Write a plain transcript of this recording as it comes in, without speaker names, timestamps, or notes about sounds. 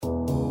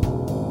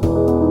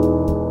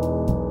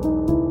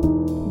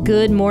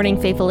Good morning,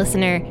 faithful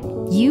listener.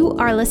 You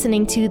are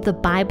listening to the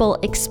Bible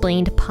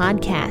Explained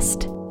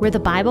podcast, where the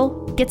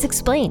Bible gets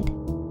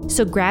explained.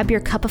 So grab your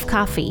cup of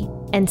coffee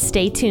and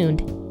stay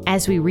tuned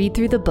as we read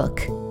through the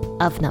book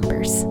of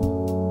Numbers.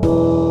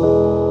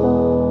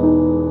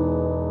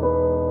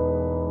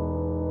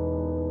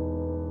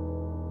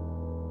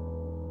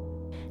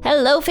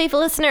 Hello,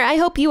 faithful listener. I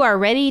hope you are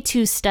ready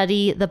to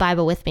study the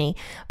Bible with me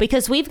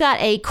because we've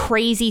got a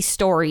crazy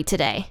story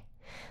today.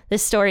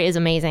 This story is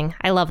amazing.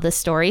 I love this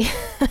story.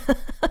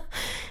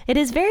 It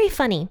is very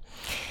funny.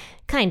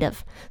 Kind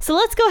of. So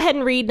let's go ahead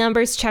and read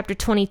Numbers chapter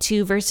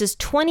 22, verses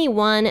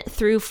 21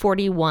 through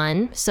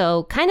 41.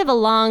 So kind of a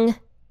long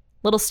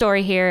little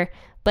story here,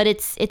 but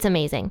it's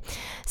amazing.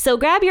 So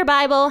grab your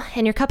Bible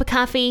and your cup of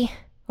coffee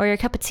or your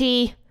cup of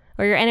tea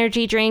or your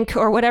energy drink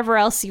or whatever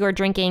else you're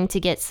drinking to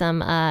get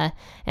some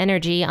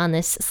energy on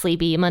this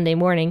sleepy Monday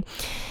morning.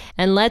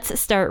 And let's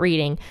start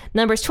reading.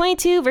 Numbers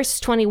 22, verses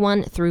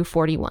 21 through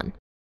 41.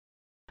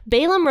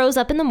 Balaam rose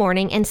up in the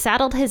morning and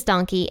saddled his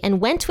donkey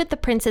and went with the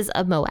princes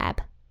of Moab.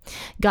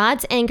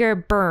 God's anger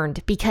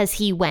burned because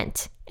he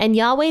went, and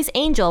Yahweh's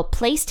angel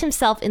placed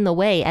himself in the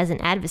way as an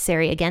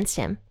adversary against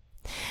him.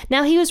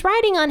 Now he was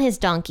riding on his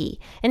donkey,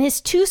 and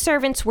his two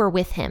servants were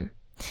with him.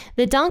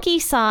 The donkey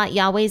saw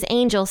Yahweh's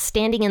angel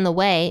standing in the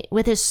way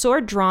with his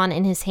sword drawn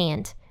in his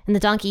hand, and the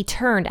donkey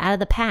turned out of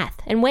the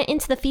path and went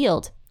into the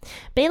field.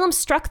 Balaam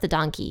struck the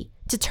donkey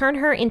to turn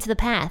her into the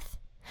path.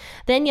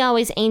 Then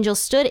Yahweh's angel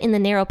stood in the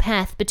narrow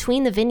path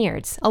between the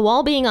vineyards, a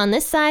wall being on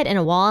this side and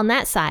a wall on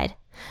that side.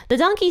 The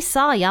donkey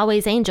saw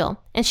Yahweh's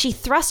angel, and she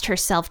thrust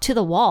herself to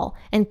the wall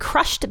and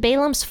crushed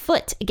Balaam's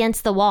foot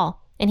against the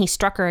wall, and he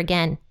struck her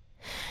again.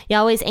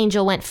 Yahweh's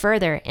angel went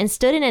further and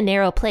stood in a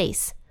narrow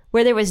place,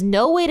 where there was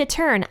no way to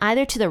turn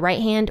either to the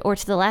right hand or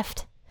to the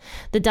left.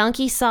 The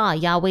donkey saw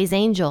Yahweh's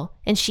angel,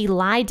 and she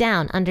lay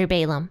down under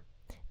Balaam.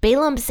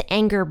 Balaam's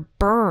anger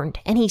burned,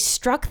 and he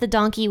struck the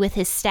donkey with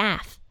his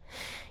staff.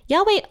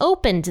 Yahweh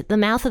opened the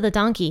mouth of the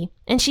donkey,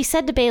 and she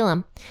said to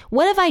Balaam,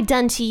 "What have I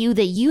done to you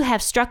that you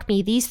have struck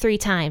me these 3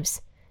 times?"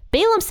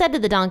 Balaam said to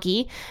the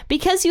donkey,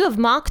 "Because you have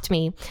mocked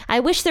me, I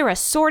wish there were a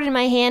sword in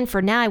my hand,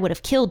 for now I would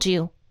have killed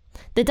you."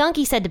 The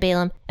donkey said to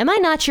Balaam, "Am I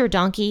not your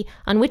donkey,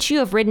 on which you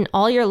have ridden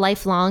all your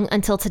life long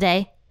until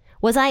today?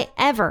 Was I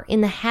ever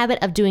in the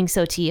habit of doing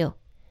so to you?"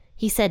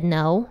 He said,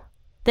 "No."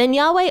 Then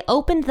Yahweh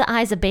opened the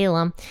eyes of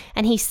Balaam,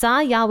 and he saw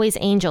Yahweh's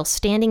angel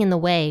standing in the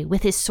way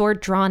with his sword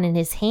drawn in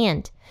his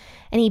hand.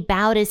 And he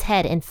bowed his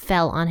head and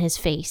fell on his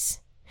face.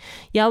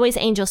 Yahweh's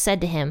angel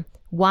said to him,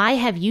 "Why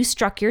have you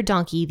struck your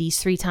donkey these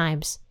 3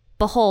 times?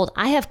 Behold,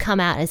 I have come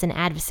out as an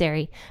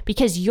adversary,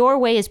 because your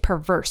way is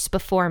perverse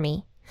before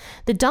me.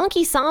 The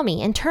donkey saw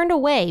me and turned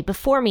away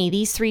before me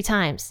these 3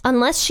 times.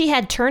 Unless she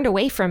had turned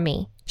away from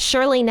me,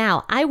 surely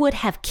now I would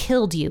have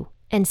killed you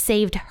and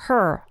saved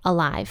her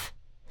alive."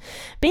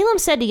 Balaam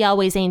said to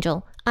Yahweh's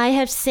angel, "I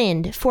have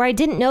sinned, for I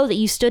didn't know that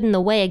you stood in the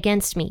way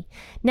against me.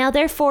 Now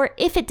therefore,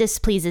 if it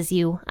displeases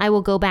you, I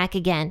will go back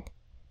again."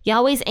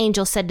 Yahweh's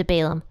angel said to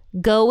Balaam,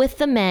 "Go with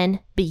the men,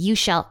 but you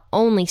shall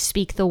only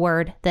speak the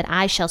word that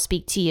I shall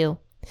speak to you."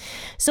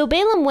 So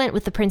Balaam went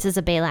with the princes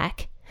of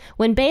Balak.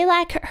 When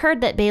Balak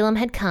heard that Balaam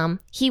had come,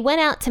 he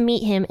went out to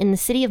meet him in the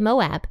city of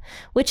Moab,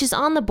 which is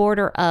on the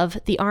border of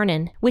the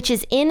Arnon, which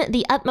is in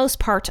the utmost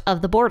part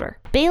of the border.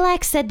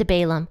 Balak said to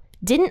Balaam,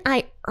 "Didn't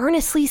I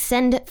earnestly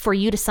send for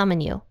you to summon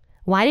you?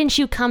 Why didn't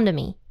you come to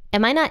me?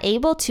 Am I not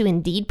able to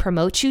indeed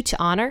promote you to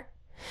honor?"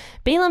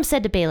 Balaam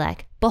said to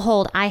Balak,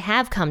 "Behold, I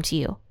have come to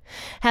you.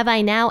 Have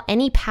I now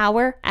any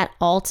power at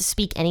all to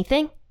speak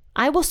anything?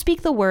 I will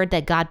speak the word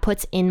that God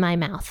puts in my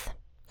mouth."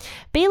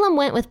 Balaam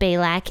went with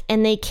Balak,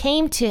 and they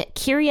came to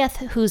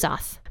Kiriath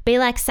Huzoth.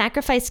 Balak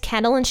sacrificed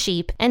cattle and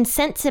sheep and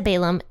sent to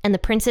Balaam and the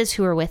princes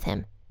who were with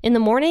him. In the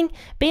morning,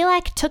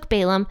 Balak took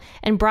Balaam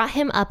and brought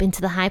him up into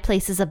the high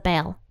places of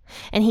Baal,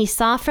 and he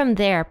saw from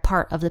there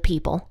part of the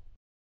people.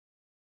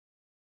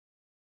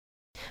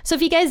 So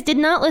if you guys did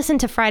not listen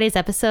to Friday's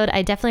episode,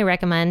 I definitely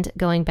recommend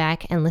going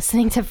back and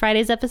listening to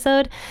Friday's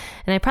episode.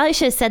 And I probably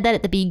should have said that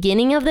at the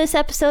beginning of this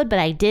episode, but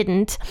I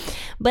didn't.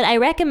 But I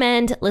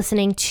recommend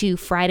listening to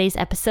Friday's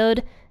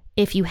episode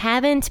if you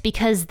haven't,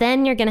 because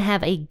then you're going to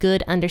have a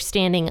good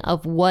understanding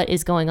of what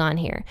is going on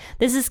here.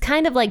 This is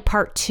kind of like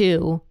part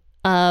 2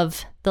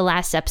 of the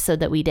last episode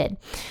that we did.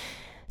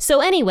 So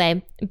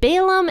anyway,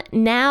 Balaam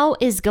now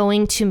is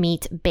going to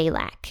meet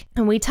Balak.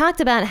 And we talked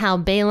about how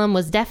Balaam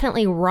was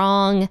definitely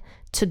wrong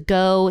to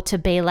go to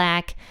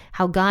Balak,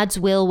 how God's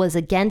will was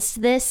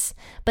against this,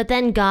 but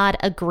then God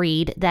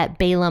agreed that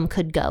Balaam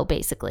could go,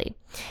 basically.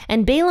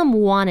 And Balaam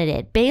wanted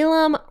it.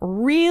 Balaam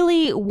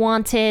really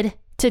wanted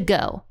to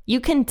go. You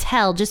can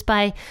tell just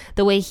by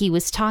the way he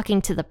was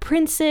talking to the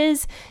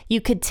princes.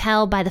 You could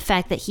tell by the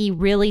fact that he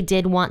really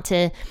did want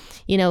to,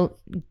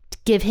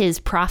 give his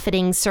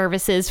profiting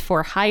services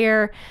for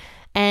hire.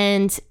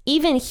 And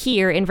even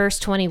here in verse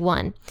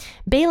 21,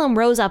 Balaam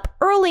rose up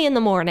early in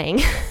the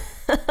morning.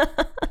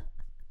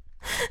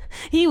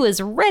 He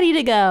was ready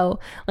to go.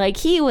 Like,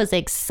 he was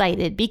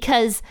excited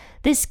because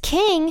this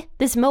king,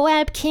 this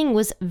Moab king,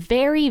 was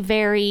very,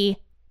 very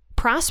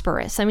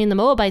prosperous. I mean, the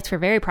Moabites were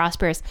very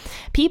prosperous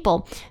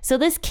people. So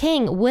this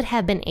king would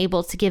have been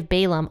able to give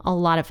Balaam a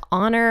lot of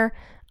honor,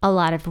 a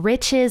lot of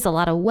riches, a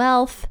lot of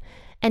wealth,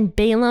 and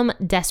Balaam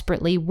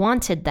desperately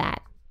wanted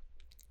that.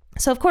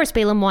 So of course,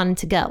 Balaam wanted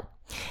to go.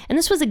 And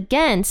this was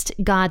against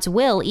God's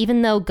will,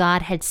 even though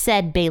God had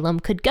said Balaam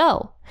could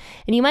go.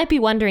 And you might be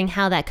wondering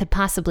how that could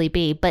possibly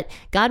be, but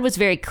God was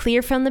very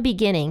clear from the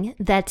beginning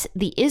that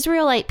the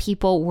Israelite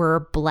people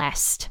were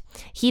blessed.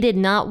 He did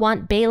not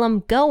want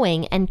Balaam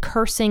going and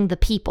cursing the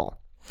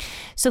people.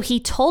 So he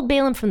told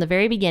Balaam from the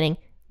very beginning,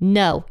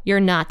 no,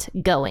 you're not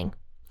going.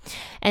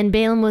 And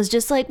Balaam was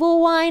just like, well,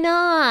 why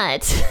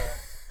not?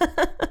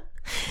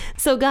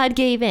 So God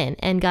gave in,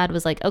 and God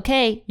was like,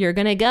 okay, you're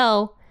going to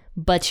go,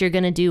 but you're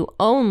going to do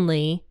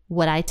only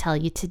what I tell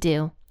you to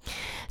do.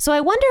 So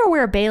I wonder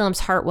where Balaam's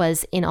heart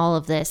was in all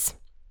of this,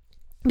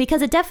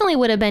 because it definitely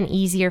would have been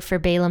easier for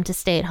Balaam to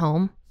stay at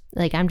home.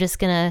 Like, I'm just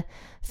going to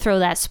throw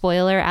that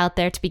spoiler out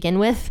there to begin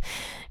with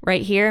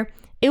right here.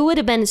 It would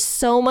have been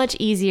so much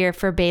easier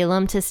for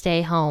Balaam to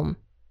stay home,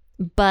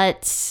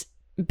 but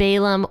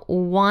Balaam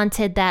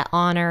wanted that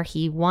honor.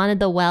 He wanted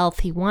the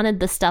wealth. He wanted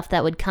the stuff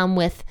that would come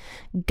with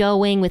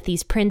going with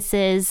these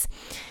princes.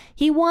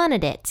 He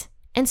wanted it.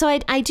 And so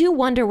I do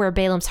wonder where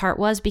Balaam's heart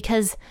was,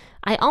 because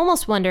I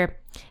almost wonder,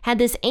 had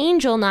this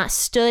angel not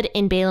stood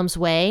in Balaam's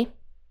way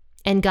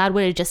and God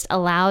would have just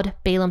allowed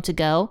Balaam to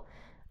go,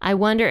 I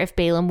wonder if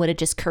Balaam would have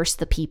just cursed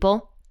the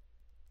people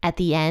at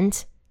the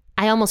end.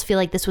 I almost feel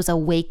like this was a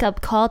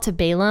wake-up call to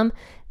Balaam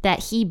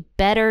that he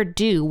better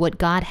do what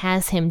God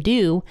has him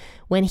do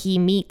when he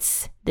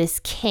meets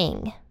this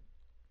king.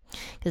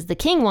 Because the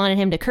king wanted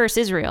him to curse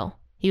Israel.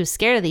 He was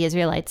scared of the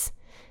Israelites.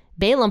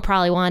 Balaam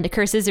probably wanted to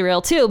curse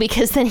Israel too,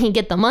 because then he'd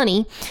get the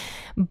money.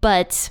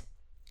 But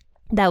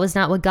that was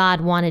not what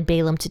God wanted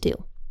Balaam to do.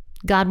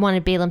 God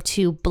wanted Balaam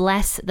to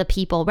bless the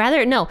people.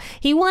 Rather, no,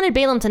 he wanted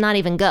Balaam to not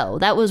even go.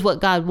 That was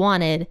what God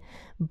wanted.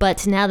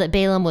 But now that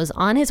Balaam was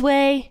on his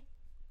way,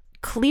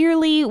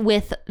 clearly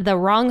with the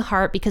wrong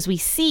heart, because we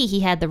see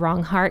he had the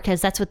wrong heart,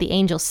 because that's what the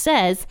angel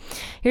says.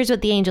 Here's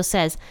what the angel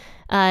says.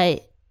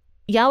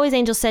 Yahweh's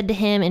angel said to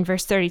him in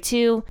verse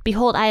 32,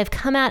 behold, I have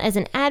come out as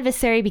an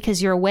adversary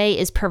because your way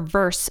is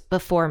perverse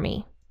before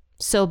me.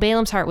 So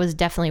Balaam's heart was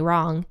definitely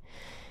wrong.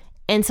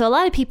 And so a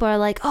lot of people are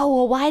like, oh,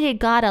 well, why did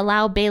God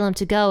allow Balaam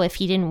to go if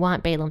he didn't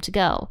want Balaam to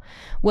go?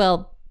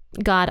 Well,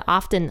 God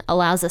often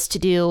allows us to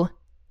do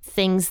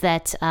things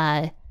that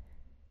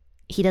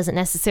he doesn't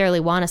necessarily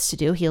want us to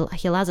do.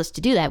 He allows us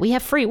to do that. We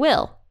have free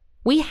will.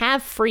 We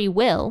have free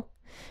will.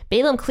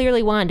 Balaam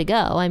clearly wanted to go.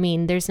 I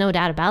mean, there's no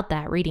doubt about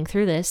that reading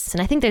through this.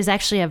 And I think there's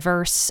actually a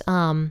verse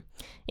in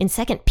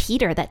 2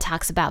 Peter that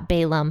talks about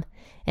Balaam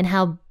and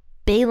how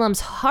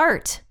Balaam's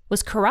heart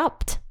was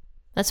corrupt.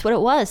 That's what it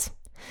was.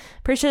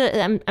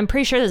 I'm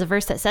pretty sure there's a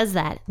verse that says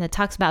that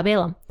talks about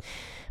Balaam.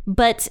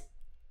 But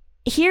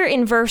here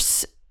in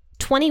verse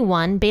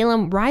 21,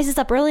 Balaam rises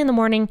up early in the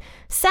morning,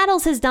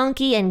 saddles his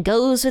donkey, and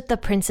goes with the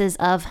princes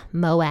of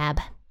Moab.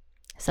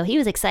 So he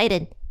was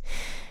excited.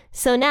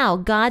 So now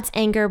God's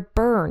anger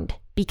burned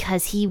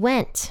because he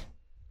went.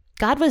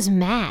 God was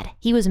mad.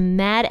 He was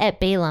mad at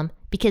Balaam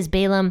because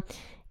Balaam,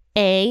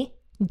 A,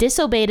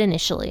 disobeyed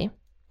initially,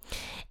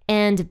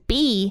 and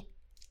B,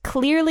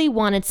 clearly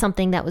wanted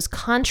something that was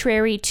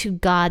contrary to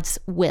God's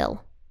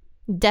will.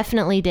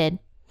 Definitely did.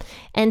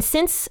 And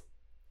since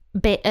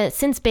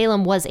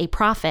Balaam was a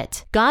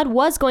prophet, God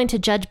was going to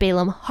judge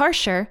Balaam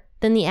harsher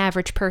than the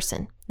average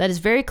person. That is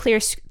very clear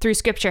through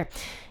scripture.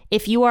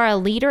 If you are a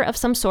leader of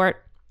some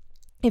sort,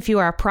 if you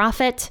are a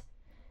prophet,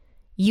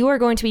 you are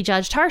going to be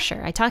judged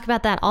harsher. I talk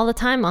about that all the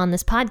time on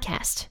this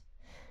podcast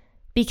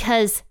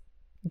because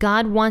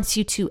God wants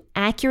you to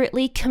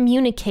accurately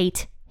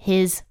communicate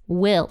his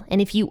will.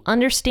 And if you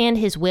understand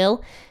his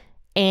will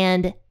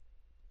and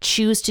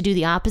choose to do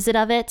the opposite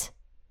of it,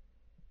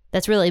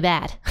 that's really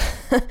bad.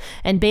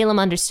 And Balaam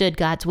understood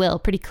God's will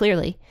pretty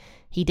clearly.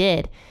 He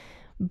did.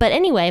 But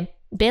anyway,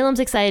 Balaam's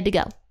excited to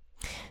go.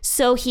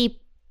 So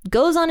he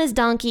goes on his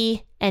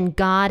donkey and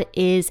God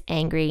is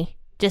angry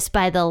just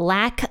by the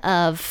lack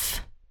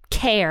of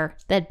care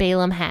that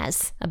Balaam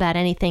has about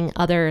anything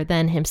other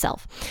than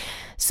himself.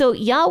 So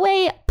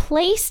Yahweh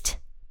placed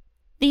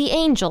the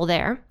angel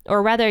there,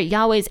 or rather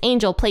Yahweh's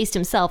angel placed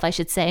himself, I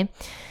should say,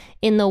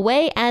 in the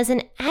way as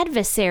an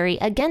adversary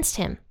against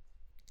him.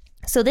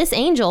 So this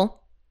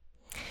angel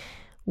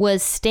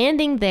was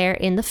standing there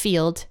in the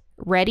field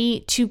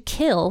ready to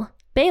kill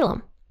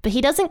Balaam. But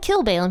he doesn't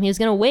kill Balaam. He was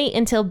going to wait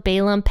until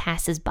Balaam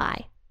passes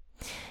by.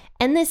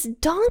 And this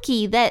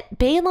donkey that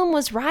Balaam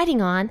was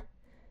riding on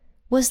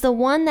was the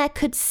one that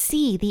could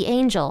see the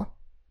angel.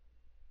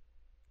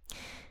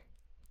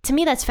 To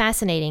me, that's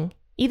fascinating.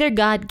 Either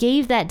God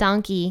gave that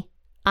donkey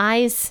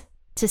eyes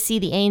to see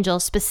the angel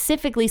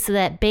specifically so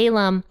that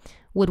Balaam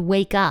would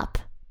wake up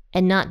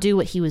and not do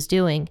what he was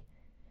doing,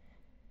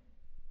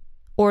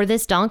 or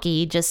this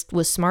donkey just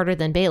was smarter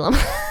than Balaam.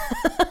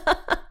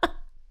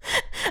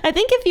 I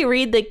think if you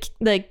read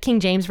the King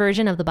James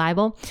Version of the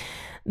Bible,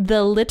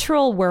 the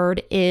literal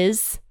word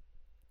is,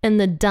 and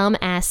the dumb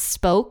ass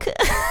spoke.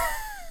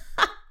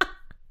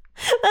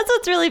 That's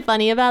what's really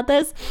funny about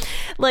this.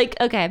 Like,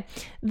 okay,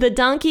 the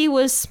donkey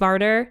was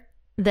smarter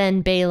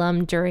than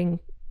Balaam during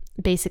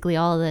basically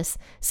all of this.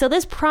 So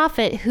this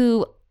prophet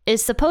who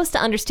is supposed to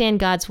understand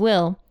God's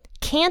will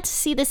can't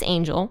see this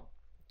angel,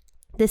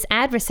 this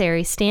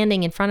adversary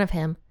standing in front of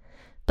him,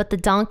 but the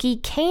donkey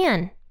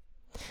can.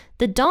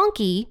 The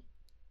donkey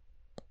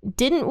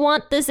didn't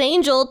want this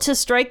angel to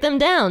strike them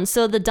down.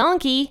 So the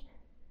donkey,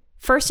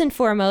 first and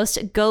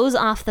foremost, goes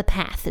off the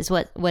path, is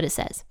what it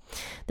says.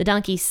 The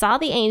donkey saw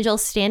the angel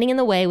standing in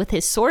the way with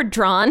his sword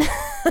drawn.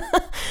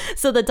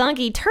 So the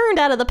donkey turned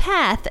out of the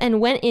path and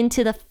went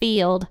into the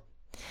field.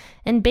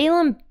 And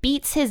Balaam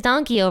beats his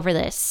donkey over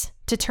this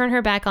to turn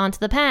her back onto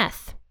the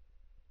path.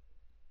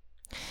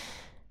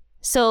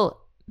 So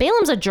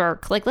Balaam's a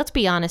jerk. Like, let's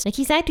be honest. Like,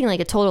 he's acting like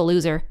a total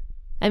loser.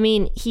 I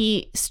mean,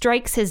 he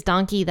strikes his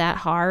donkey that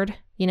hard,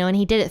 and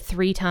he did it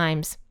 3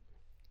 times.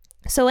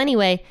 So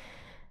anyway,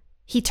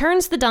 he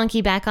turns the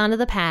donkey back onto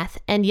the path,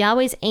 and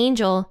Yahweh's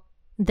angel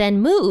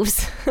then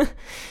moves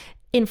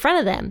in front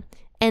of them.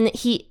 And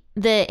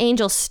the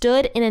angel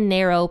stood in a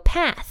narrow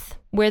path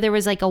where there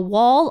was like a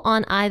wall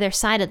on either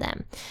side of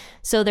them.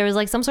 So there was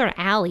like some sort of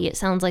alley, it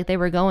sounds like they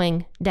were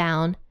going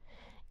down,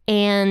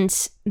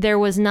 and there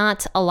was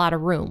not a lot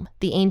of room.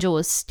 The angel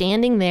was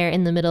standing there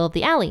in the middle of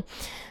the alley.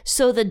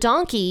 So the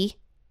donkey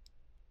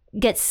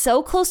gets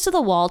so close to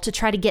the wall to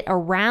try to get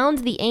around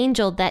the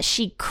angel that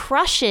she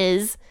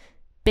crushes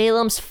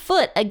Balaam's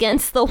foot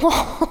against the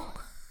wall.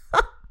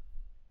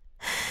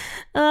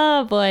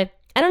 Oh boy.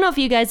 I don't know if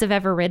you guys have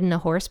ever ridden a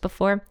horse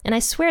before, and I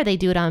swear they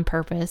do it on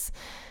purpose.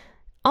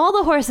 All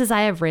the horses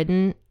I have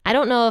ridden, I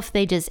don't know if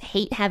they just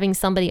hate having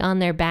somebody on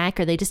their back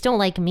or they just don't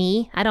like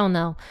me. I don't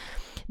know.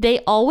 They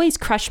always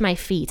crush my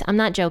feet. I'm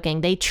not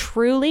joking. They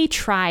truly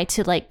try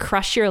to like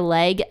crush your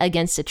leg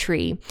against a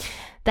tree.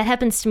 That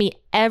happens to me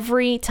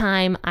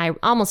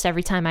almost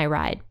every time I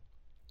ride.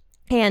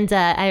 And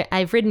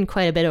I've ridden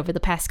quite a bit over the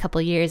past couple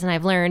of years, and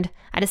I've learned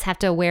I just have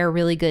to wear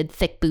really good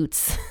thick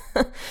boots.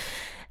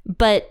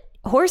 But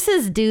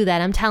horses do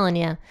that, I'm telling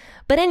you.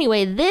 But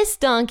anyway, this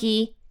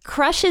donkey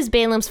crushes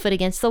Balaam's foot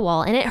against the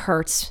wall, and it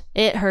hurts.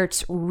 It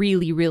hurts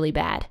really, really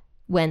bad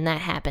when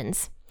that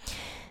happens.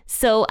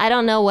 So I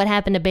don't know what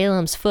happened to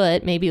Balaam's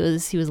foot. Maybe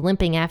he was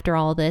limping after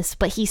all this,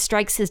 but he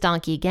strikes his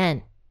donkey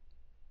again.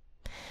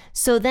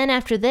 So then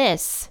after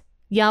this,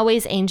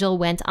 Yahweh's angel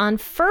went on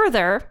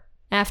further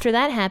after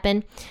that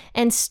happened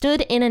and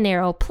stood in a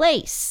narrow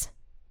place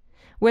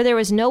where there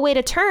was no way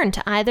to turn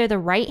to either the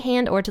right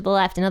hand or to the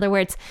left. In other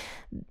words,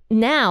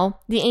 now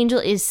the angel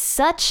is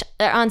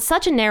on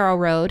such a narrow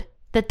road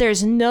that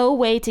there's no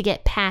way to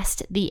get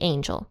past the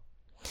angel.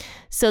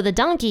 So the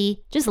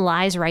donkey just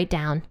lies right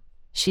down.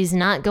 She's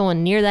not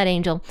going near that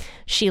angel.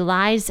 She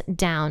lies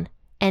down.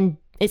 And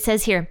it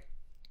says here,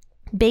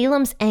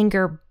 Balaam's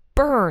anger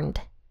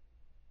burned,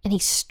 and he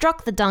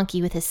struck the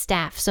donkey with his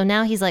staff. So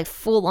now he's like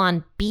full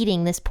on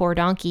beating this poor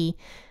donkey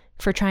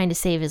for trying to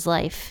save his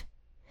life.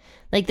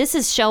 Like, this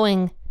is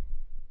showing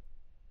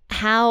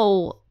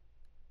how,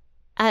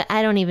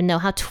 I don't even know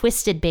how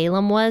twisted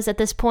Balaam was at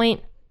this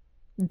point,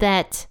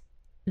 that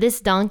this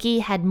donkey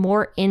had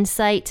more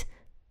insight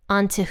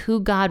onto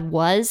who God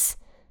was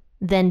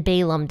than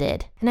Balaam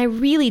did. And I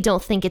really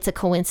don't think it's a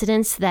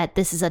coincidence that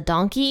this is a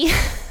donkey.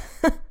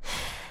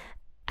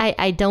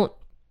 I don't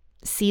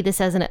see this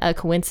as a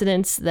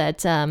coincidence that,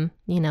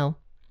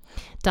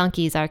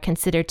 donkeys are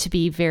considered to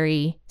be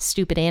very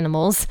stupid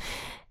animals,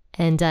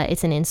 and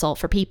it's an insult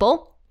for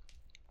people.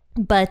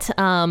 But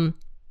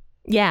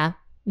yeah,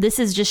 this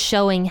is just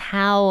showing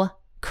how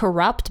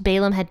corrupt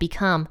Balaam had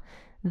become,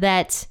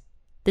 that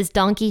this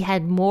donkey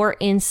had more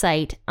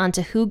insight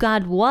onto who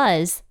God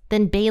was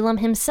than Balaam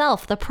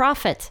himself, the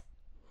prophet.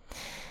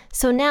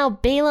 So now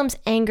Balaam's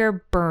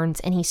anger burns,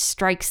 and he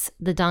strikes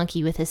the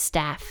donkey with his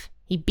staff.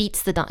 He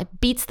beats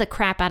the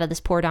crap out of this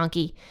poor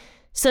donkey.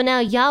 So now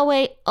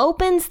Yahweh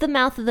opens the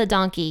mouth of the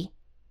donkey,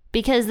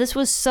 because this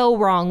was so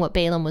wrong what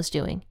Balaam was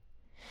doing.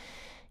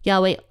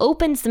 Yahweh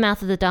opens the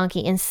mouth of the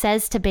donkey and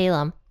says to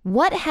Balaam,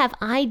 "What have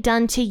I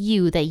done to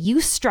you that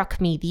you struck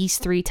me these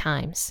 3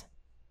 times?"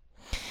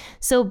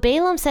 So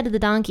Balaam said to the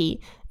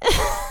donkey,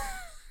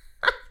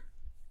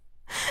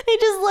 he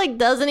just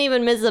doesn't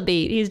even miss a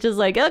beat. He's just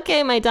like,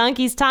 okay, my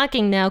donkey's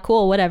talking now.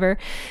 Cool, whatever.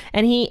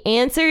 And he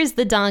answers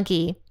the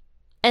donkey.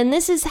 And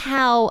this is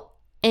how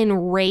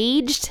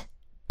enraged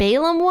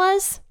Balaam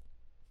was.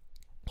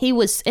 He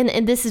was,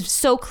 and this is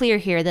so clear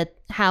here that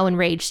how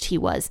enraged he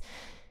was.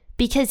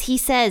 Because he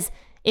says,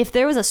 if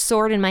there was a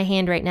sword in my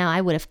hand right now,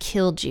 I would have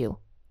killed you.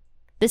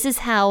 This is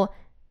how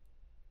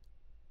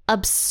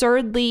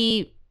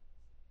absurdly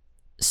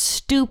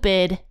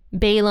stupid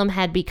Balaam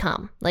had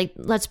become. Like,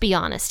 let's be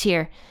honest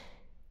here.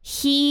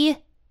 He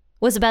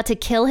was about to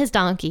kill his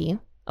donkey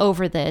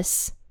over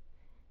this.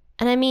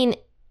 And I mean,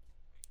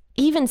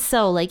 even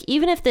so,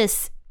 even if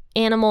this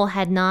animal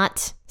had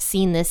not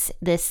seen this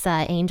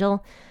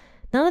angel,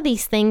 none of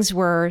these things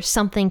were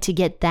something to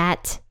get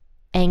that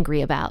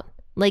angry about.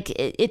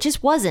 It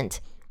just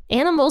wasn't.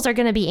 Animals are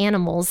going to be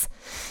animals.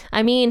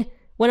 I mean,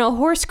 when a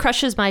horse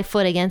crushes my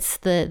foot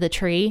against the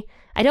tree,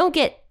 I don't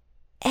get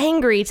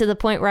angry to the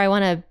point where I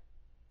want to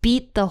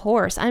beat the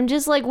horse. I'm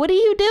just like, what are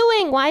you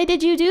doing? Why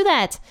did you do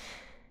that?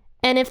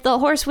 And if the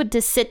horse would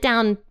just sit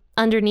down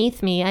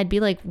underneath me, I'd be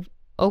like,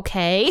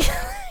 okay.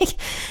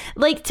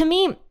 Like, to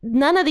me,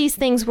 none of these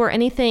things were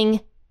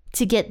anything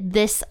to get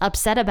this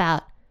upset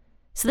about.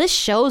 So this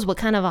shows what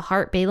kind of a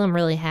heart Balaam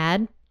really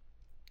had.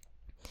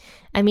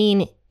 I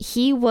mean,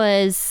 he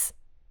was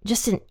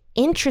just an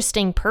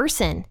interesting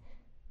person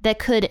that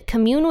could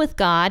commune with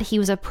God. He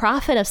was a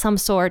prophet of some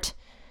sort,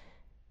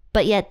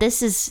 but yet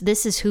this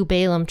is who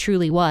Balaam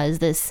truly was,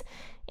 this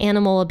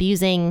animal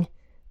abusing,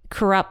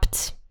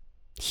 corrupt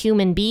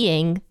human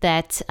being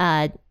that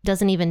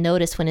doesn't even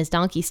notice when his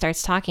donkey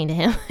starts talking to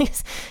him.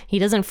 He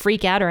doesn't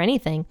freak out or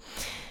anything.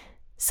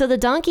 So the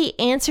donkey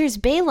answers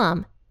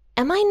Balaam,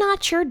 "Am I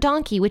not your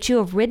donkey which you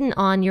have ridden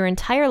on your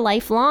entire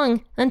life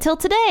long until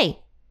today?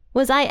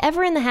 Was I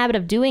ever in the habit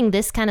of doing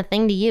this kind of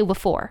thing to you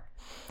before?"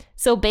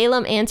 So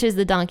Balaam answers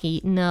the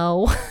donkey,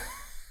 "No."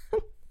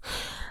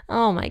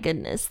 Oh my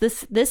goodness.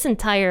 This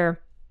entire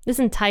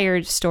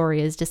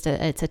story is just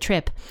it's a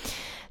trip.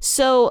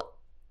 So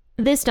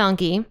this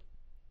donkey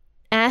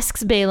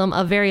asks Balaam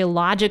a very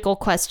logical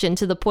question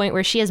to the point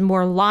where she has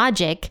more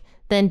logic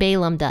than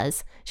Balaam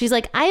does. She's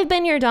like, "I've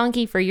been your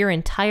donkey for your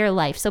entire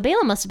life." So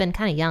Balaam must have been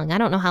kind of young. I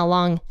don't know how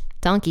long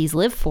donkeys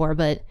live for,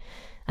 but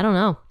I don't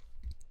know.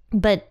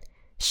 But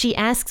she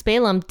asks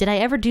Balaam, "Did I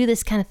ever do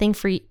this kind of thing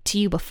to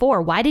you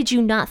before? Why did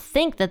you not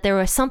think that there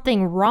was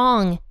something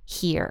wrong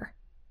here?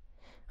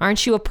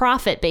 Aren't you a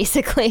prophet,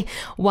 basically?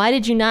 Why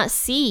did you not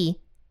see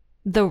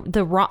the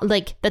wrong,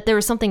 like that there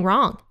was something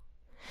wrong?"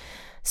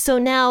 So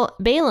now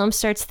Balaam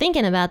starts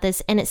thinking about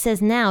this, and it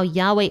says, "Now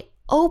Yahweh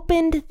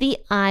opened the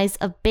eyes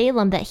of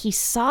Balaam that he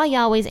saw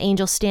Yahweh's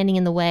angel standing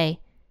in the way."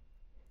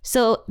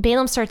 So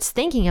Balaam starts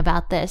thinking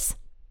about this,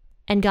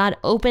 and God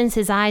opens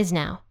his eyes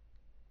now.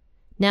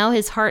 Now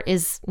his heart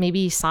is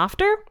maybe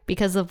softer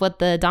because of what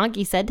the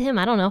donkey said to him.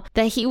 I don't know.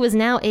 That he was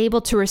now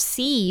able to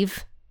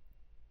receive,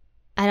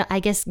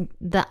 I guess,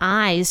 the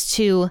eyes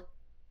to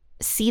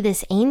see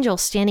this angel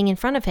standing in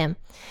front of him.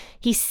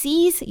 He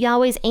sees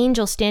Yahweh's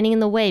angel standing in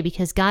the way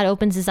because God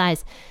opens his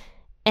eyes,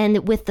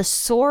 and with the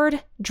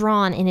sword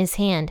drawn in his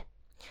hand.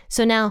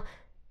 So now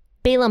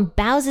Balaam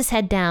bows his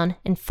head down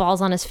and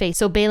falls on his face.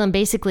 So Balaam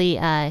basically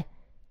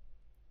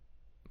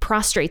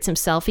prostrates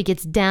himself. He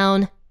gets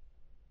down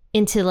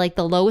into like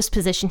the lowest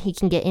position he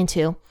can get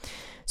into.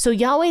 So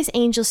Yahweh's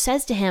angel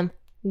says to him,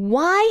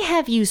 "Why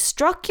have you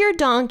struck your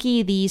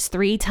donkey these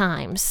 3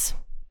 times?"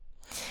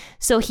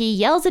 So he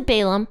yells at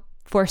Balaam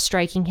for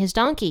striking his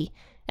donkey.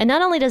 And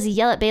not only does he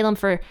yell at Balaam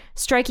for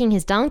striking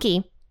his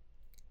donkey,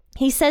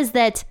 he says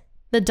that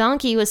the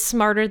donkey was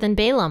smarter than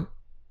Balaam.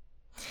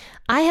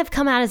 "I have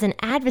come out as an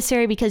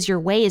adversary because your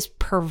way is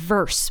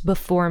perverse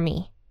before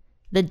me.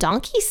 The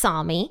donkey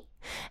saw me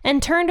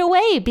and turned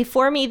away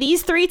before me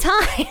these 3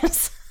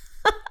 times.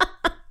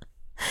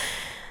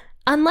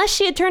 Unless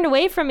she had turned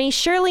away from me,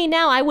 surely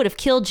now I would have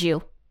killed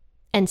you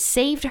and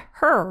saved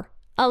her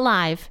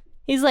alive."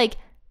 He's like,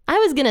 I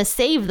was going to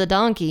save the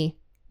donkey,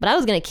 but I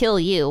was going to kill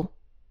you.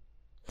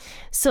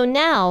 So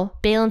now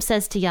Balaam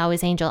says to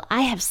Yahweh's angel,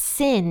 "I have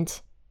sinned,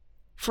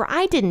 for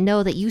I didn't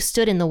know that you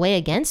stood in the way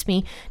against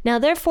me. Now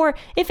therefore,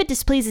 if it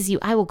displeases you,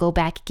 I will go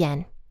back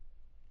again."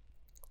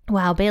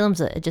 Wow,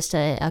 Balaam's just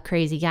a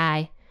crazy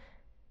guy.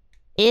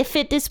 If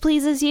it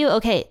displeases you,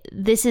 okay,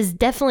 this is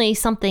definitely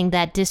something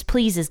that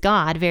displeases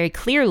God very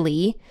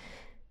clearly.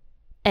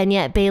 And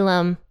yet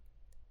Balaam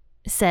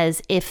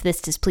says, "If this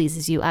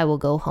displeases you, I will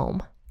go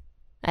home."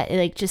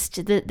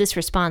 This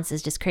response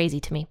is just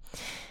crazy to me.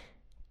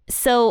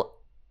 So,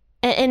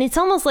 and it's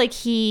almost like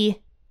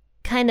he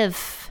kind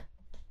of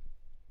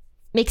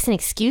makes an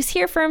excuse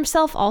here for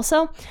himself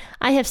also.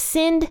 "I have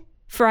sinned,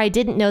 for I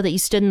didn't know that you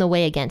stood in the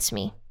way against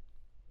me."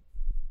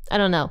 I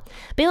don't know.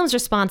 Balaam's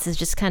response is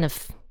just kind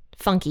of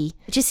funky.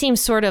 It just seems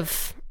sort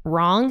of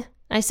wrong,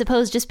 I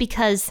suppose, just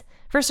because,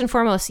 first and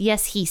foremost,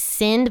 yes, he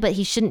sinned, but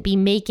he shouldn't be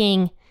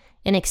making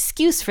an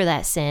excuse for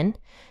that sin.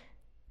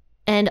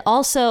 And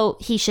also,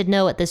 he should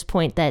know at this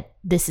point that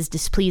this is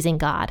displeasing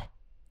God,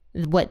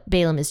 what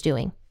Balaam is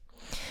doing.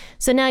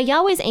 So now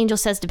Yahweh's angel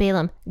says to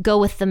Balaam, "Go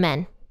with the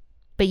men,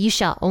 but you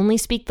shall only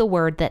speak the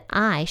word that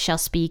I shall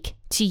speak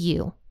to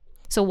you."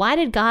 So why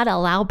did God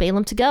allow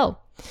Balaam to go?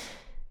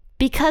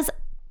 Because,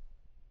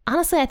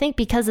 honestly, I think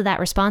because of that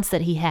response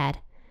that he had.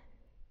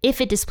 "If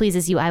it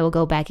displeases you, I will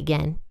go back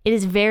again." It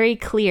is very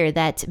clear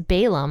that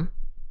Balaam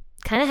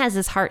kind of has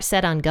his heart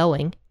set on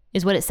going,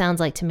 is what it sounds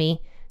like to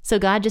me. So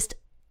God just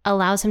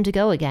allows him to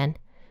go again.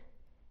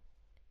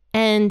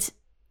 And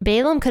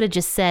Balaam could have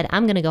just said,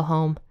 "I'm going to go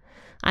home.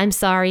 I'm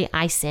sorry,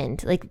 I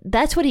sinned." Like,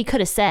 that's what he could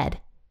have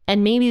said.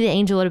 And maybe the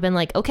angel would have been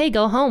like, "Okay,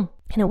 go home."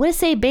 And it would have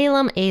saved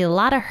Balaam a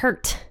lot of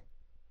hurt.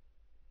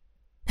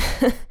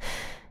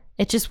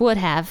 It just would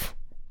have.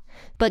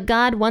 But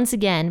God, once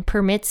again,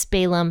 permits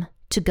Balaam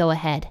to go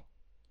ahead.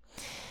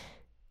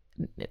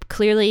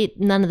 Clearly,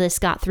 none of this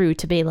got through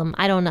to Balaam.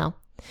 I don't know.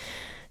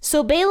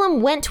 So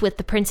Balaam went with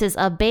the princes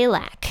of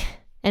Balak.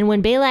 And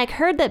when Balak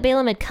heard that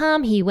Balaam had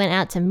come, he went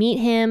out to meet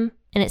him.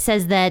 And it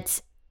says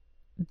that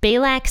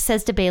Balak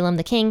says to Balaam,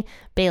 the king,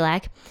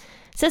 Balak,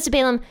 says to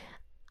Balaam,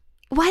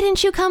 why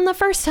didn't you come the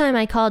first time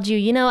I called you?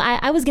 You know,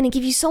 I was going to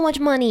give you so much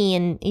money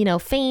and, you know,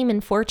 fame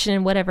and fortune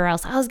and whatever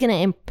else. I was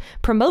going to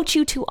promote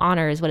you to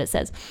honor is what it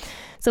says.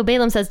 So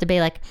Balaam says to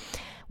Balak,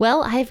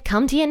 well, I've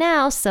come to you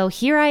now, so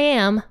here I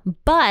am,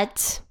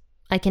 but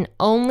I can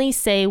only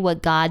say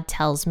what God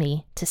tells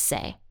me to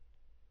say.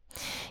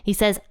 He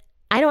says,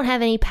 I don't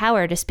have any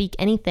power to speak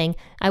anything.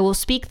 I will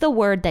speak the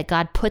word that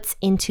God puts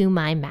into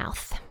my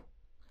mouth.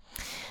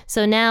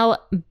 So now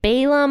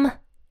Balaam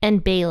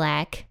and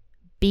Balak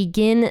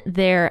begin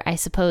their, I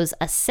suppose,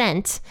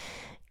 ascent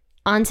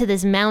onto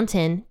this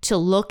mountain to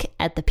look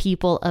at the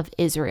people of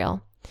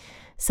Israel,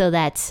 so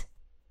that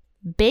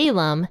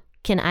Balaam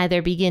can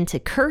either begin to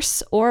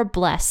curse or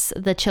bless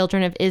the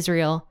children of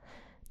Israel,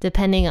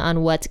 depending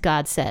on what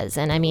God says.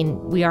 And I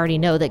mean, we already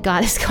know that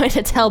God is going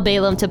to tell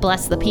Balaam to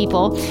bless the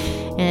people,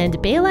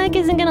 and Balak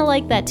isn't going to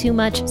like that too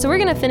much. So we're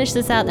going to finish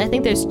this out. I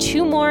think there's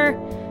 2 more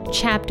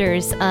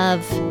chapters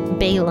of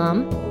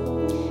Balaam,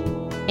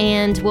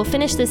 and we'll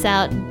finish this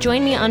out.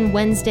 Join me on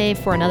Wednesday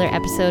for another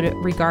episode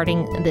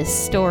regarding this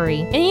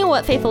story. And you know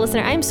what, faithful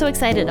listener, I'm so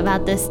excited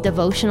about this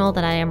devotional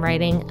that I am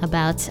writing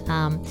about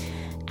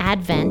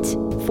Advent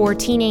for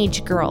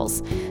teenage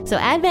girls. So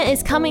Advent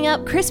is coming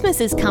up. Christmas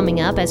is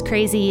coming up, as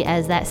crazy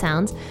as that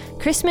sounds.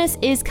 Christmas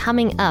is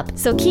coming up.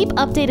 So keep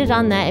updated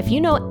on that. If you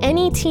know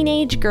any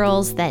teenage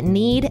girls that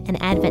need an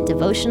Advent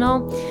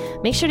devotional,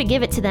 make sure to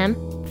give it to them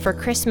for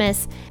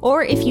Christmas.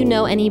 Or if you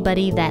know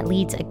anybody that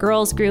leads a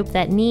girls group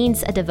that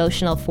needs a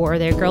devotional for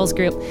their girls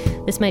group,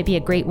 this might be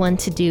a great one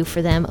to do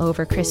for them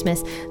over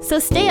Christmas. So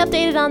stay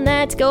updated on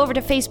that. Go over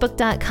to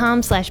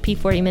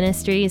facebook.com/P40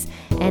 Ministries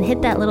and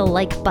hit that little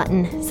like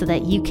button so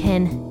that you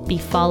can be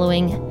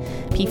following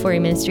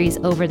P40 Ministries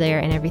over there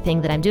and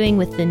everything that I'm doing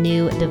with the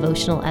new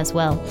devotional as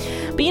well.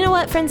 But you know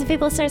what, friends and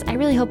faithful listeners, I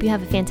really hope you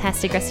have a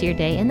fantastic rest of your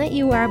day and that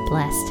you are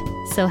blessed.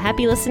 So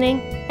happy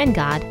listening, and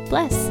God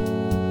bless.